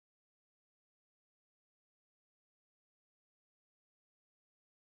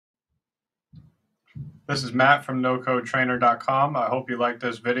This is Matt from NoCodeTrainer.com. I hope you like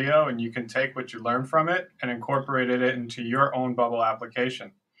this video and you can take what you learned from it and incorporate it into your own Bubble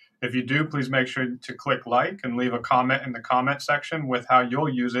application. If you do, please make sure to click like and leave a comment in the comment section with how you'll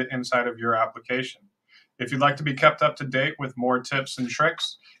use it inside of your application. If you'd like to be kept up to date with more tips and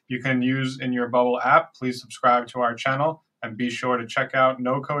tricks you can use in your Bubble app, please subscribe to our channel and be sure to check out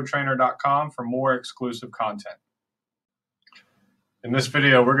NoCodeTrainer.com for more exclusive content. In this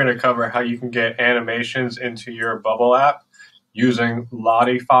video, we're going to cover how you can get animations into your Bubble app using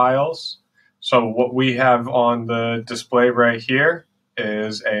Lottie files. So what we have on the display right here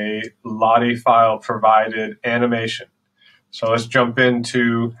is a Lottie file provided animation. So let's jump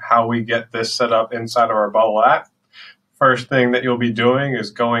into how we get this set up inside of our Bubble app. First thing that you'll be doing is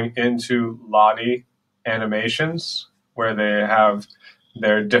going into Lottie Animations, where they have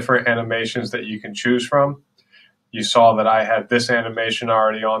their different animations that you can choose from. You saw that I had this animation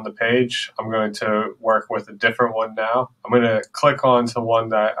already on the page. I'm going to work with a different one now. I'm going to click onto one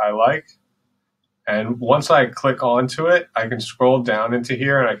that I like. And once I click onto it, I can scroll down into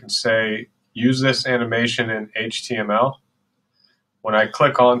here and I can say, use this animation in HTML. When I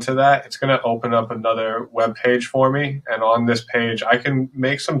click onto that, it's going to open up another web page for me. And on this page, I can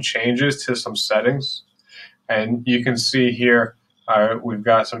make some changes to some settings. And you can see here, we've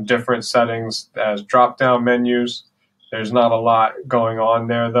got some different settings as drop-down menus. There's not a lot going on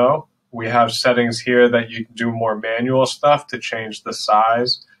there, though. We have settings here that you can do more manual stuff to change the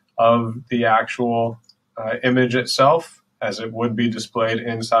size of the actual image itself, as it would be displayed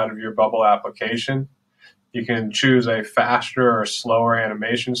inside of your Bubble application. You can choose a faster or slower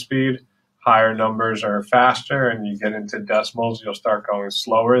animation speed. Higher numbers are faster, and you get into decimals, you'll start going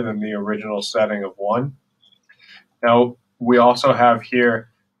slower than the original setting of 1. Now, we also have here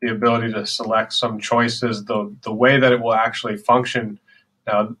the ability to select some choices, the way that it will actually function.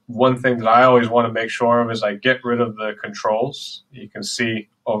 Now, one thing that I always want to make sure of is I get rid of the controls. You can see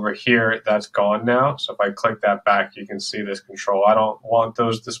over here that's gone now. So if I click that back, you can see this control. I don't want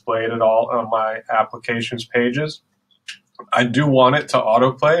those displayed at all on my applications pages. I do want it to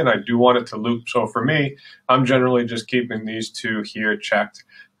autoplay and I do want it to loop. So for me, I'm generally just keeping these two here checked,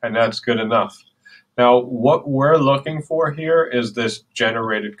 and that's good enough. Now, what we're looking for here is this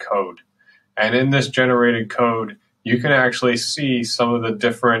generated code. And in this generated code, you can actually see some of the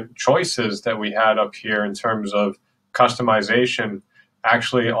different choices that we had up here in terms of customization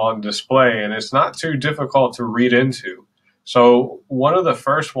actually on display. And it's not too difficult to read into. So one of the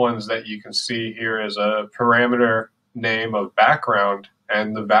first ones that you can see here is a parameter name of background,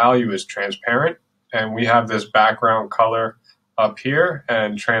 and the value is transparent. And we have this background color up here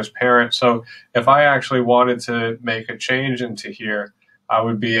and transparent. So if I actually wanted to make a change into here, I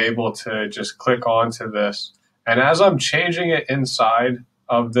would be able to just click onto this. And as I'm changing it inside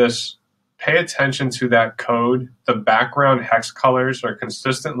of this, pay attention to that code. The background hex colors are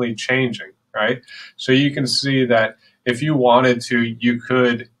consistently changing, right? So you can see that if you wanted to, you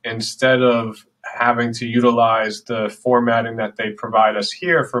could, instead of having to utilize the formatting that they provide us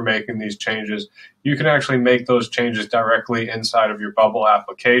here for making these changes, you can actually make those changes directly inside of your Bubble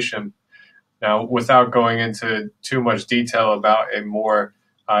application. Now, without going into too much detail about a more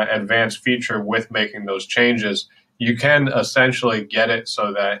advanced feature with making those changes, you can essentially get it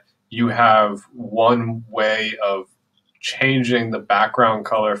so that you have one way of changing the background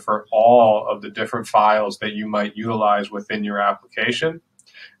color for all of the different files that you might utilize within your application.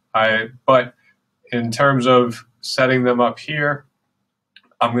 But in terms of setting them up here,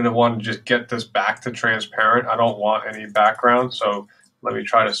 I'm going to want to just get this back to transparent. I don't want any background, so let me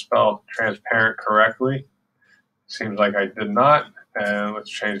try to spell transparent correctly. Seems like I did not. And let's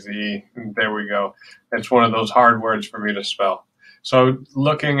change the E. There we go. It's one of those hard words for me to spell. So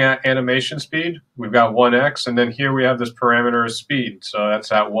looking at animation speed, we've got 1x, and then here we have this parameter of speed. So that's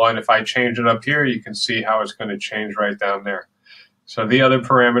at 1. If I change it up here, you can see how it's going to change right down there. So the other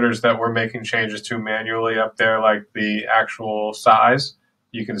parameters that we're making changes to manually up there, like the actual size,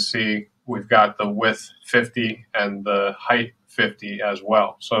 you can see we've got the width 50 and the height 50 as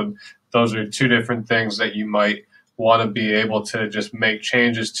well. So those are two different things that you might want to be able to just make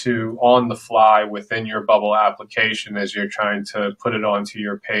changes to on the fly within your Bubble application as you're trying to put it onto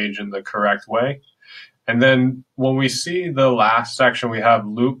your page in the correct way. And then when we see the last section, we have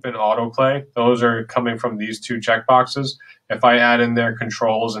loop and autoplay. Those are coming from these two checkboxes. If I add in there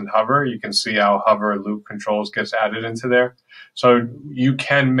controls and hover, you can see how hover loop controls gets added into there. So you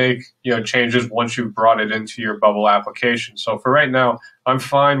can make changes once you've brought it into your Bubble application. So for right now, I'm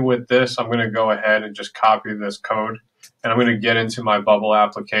fine with this. I'm going to go ahead and just copy this code, and I'm going to get into my Bubble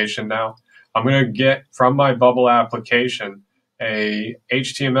application now. I'm going to get from my Bubble application a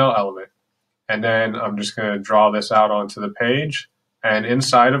HTML element. And then I'm just going to draw this out onto the page. And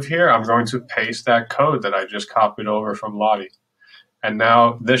inside of here, I'm going to paste that code that I just copied over from Lottie. And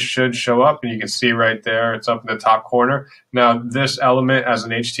now this should show up, and you can see right there, it's up in the top corner. Now this element as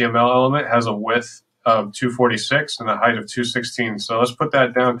an HTML element has a width of 246 and a height of 216. So let's put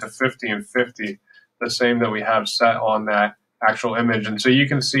that down to 50 and 50, the same that we have set on that actual image. And so you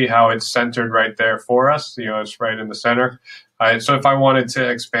can see how it's centered right there for us. It's right in the center. So if I wanted to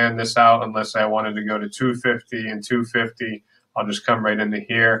expand this out, and let's say I wanted to go to 250 and 250, I'll just come right into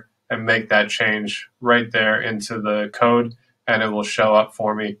here and make that change right there into the code, and it will show up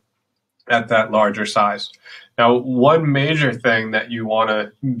for me at that larger size. Now, one major thing that you want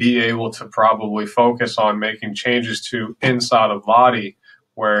to be able to probably focus on making changes to inside of Lottie,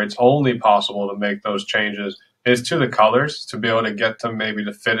 where it's only possible to make those changes, is to the colors, to be able to get them maybe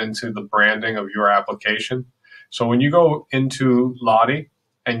to fit into the branding of your application. So when you go into Lottie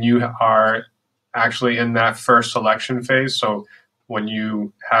and you are actually in that first selection phase, so when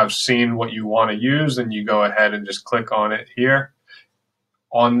you have seen what you want to use, and you go ahead and just click on it here,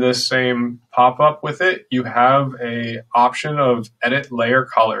 on this same pop-up with it, you have a option of edit layer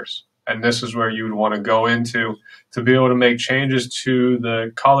colors. And this is where you would want to go into to be able to make changes to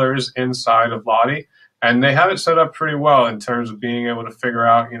the colors inside of Lottie. And they have it set up pretty well in terms of being able to figure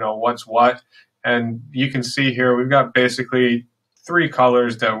out, what's what. And you can see here, we've got basically 3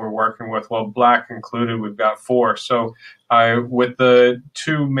 colors that we're working with. Well, black included, we've got 4. So with the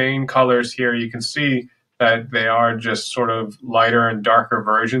 2 main colors here, you can see that they are just sort of lighter and darker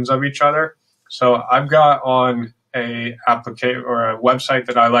versions of each other. So I've got on a application or a website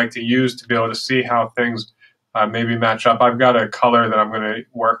that I like to use to be able to see how things maybe match up. I've got a color that I'm going to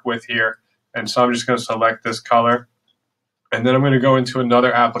work with here. And so I'm just going to select this color. And then I'm going to go into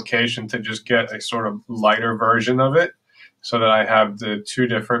another application to just get a sort of lighter version of it, so that I have the 2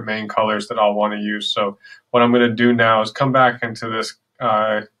 different main colors that I'll want to use. So what I'm going to do now is come back into this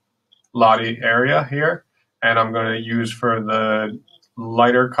Lottie area here, and I'm going to use for the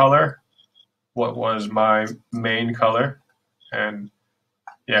lighter color what was my main color. And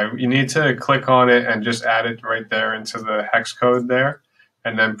yeah, you need to click on it and just add it right there into the hex code there,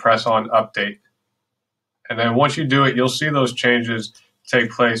 and then press on update. And then once you do it, you'll see those changes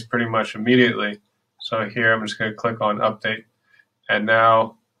take place pretty much immediately. So here, I'm just going to click on update. And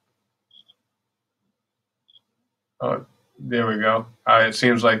now, there we go. It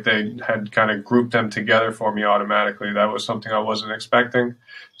seems like they had kind of grouped them together for me automatically. That was something I wasn't expecting.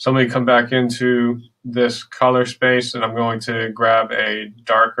 So let me come back into this color space, and I'm going to grab a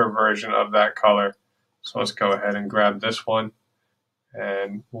darker version of that color. So let's go ahead and grab this one.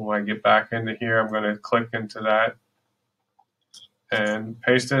 And when I get back into here, I'm going to click into that and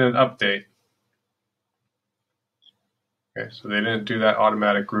paste in an update. Okay, so they didn't do that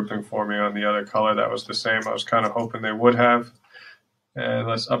automatic grouping for me on the other color. That was the same. I was kind of hoping they would have. And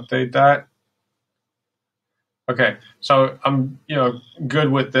let's update that. Okay, so I'm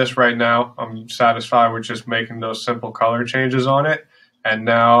good with this right now. I'm satisfied with just making those simple color changes on it. And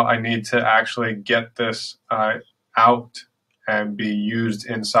now I need to actually get this out and be used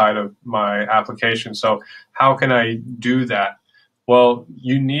inside of my application. So how can I do that? Well,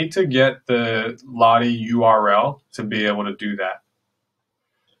 you need to get the Lottie URL to be able to do that.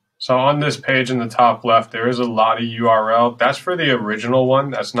 So on this page in the top left, there is a Lottie URL. That's for the original one.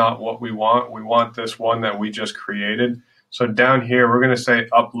 That's not what we want. We want this one that we just created. So down here, we're going to say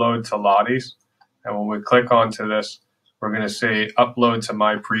upload to Lottie's. And when we click onto this, we're going to say upload to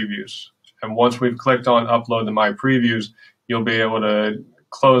my previews. And once we've clicked on upload to my previews, you'll be able to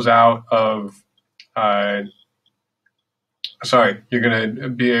close out of you're going to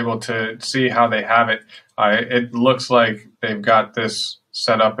be able to see how they have it. It looks like they've got this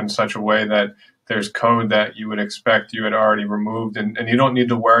set up in such a way that there's code that you would expect you had already removed, and you don't need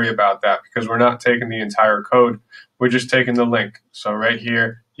to worry about that because we're not taking the entire code. We're just taking the link. So right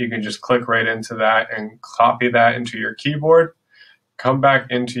here, you can just click right into that and copy that into your keyboard, come back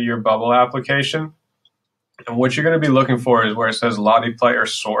into your Bubble application, and what you're going to be looking for is where it says Lottie Player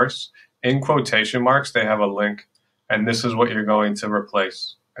Source. In quotation marks, they have a link. And this is what you're going to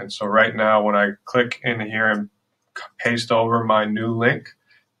replace. And so right now, when I click in here and paste over my new link,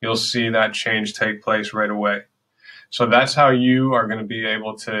 you'll see that change take place right away. So that's how you are going to be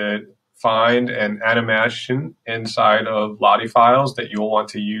able to find an animation inside of Lottie files that you'll want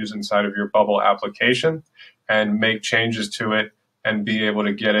to use inside of your Bubble application and make changes to it and be able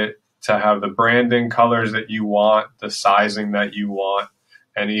to get it to have the branding colors that you want, the sizing that you want,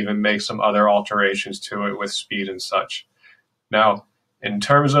 and even make some other alterations to it with speed and such. Now, in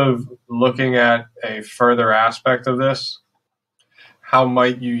terms of looking at a further aspect of this, How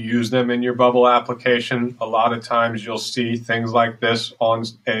might you use them in your Bubble application? A lot of times you'll see things like this on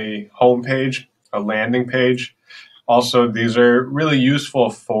a home page, a landing page. Also, these are really useful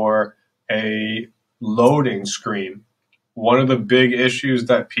for a loading screen. One of the big issues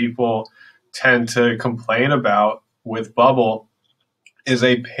that people tend to complain about with Bubble is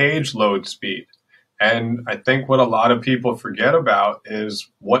a page load speed. And I think what a lot of people forget about is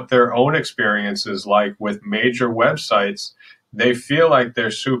what their own experience is like with major websites. They feel like they're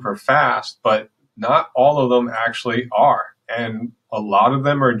super fast, but not all of them actually are. And a lot of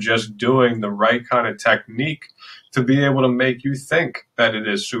them are just doing the right kind of technique to be able to make you think that it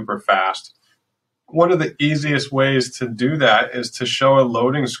is super fast. One of the easiest ways to do that is to show a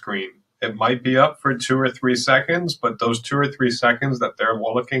loading screen. It might be up for 2 or 3 seconds, but those 2 or 3 seconds that they're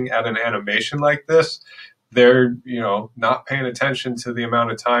looking at an animation like this, they're, not paying attention to the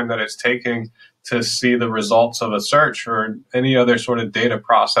amount of time that it's taking to see the results of a search or any other sort of data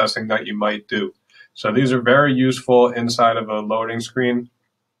processing that you might do. So these are very useful inside of a loading screen.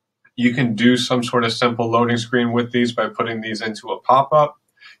 You can do some sort of simple loading screen with these by putting these into a pop-up.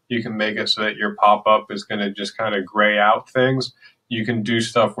 You can make it so that your pop-up is going to just kind of gray out things. You can do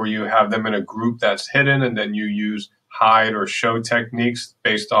stuff where you have them in a group that's hidden, and then you use hide or show techniques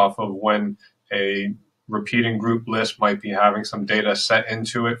based off of when a repeating group list might be having some data set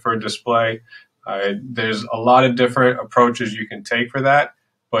into it for display. There's a lot of different approaches you can take for that,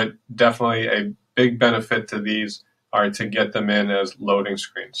 but definitely a big benefit to these are to get them in as loading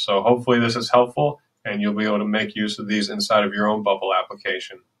screens. So hopefully this is helpful, and you'll be able to make use of these inside of your own Bubble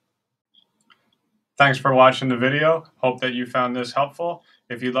application. Thanks for watching the video. Hope that you found this helpful.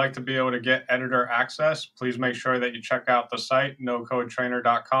 If you'd like to be able to get editor access, please make sure that you check out the site,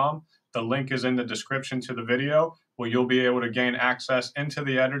 NoCodeTrainer.com. The link is in the description to the video, where you'll be able to gain access into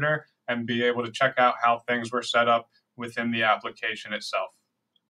the editor and be able to check out how things were set up within the application itself.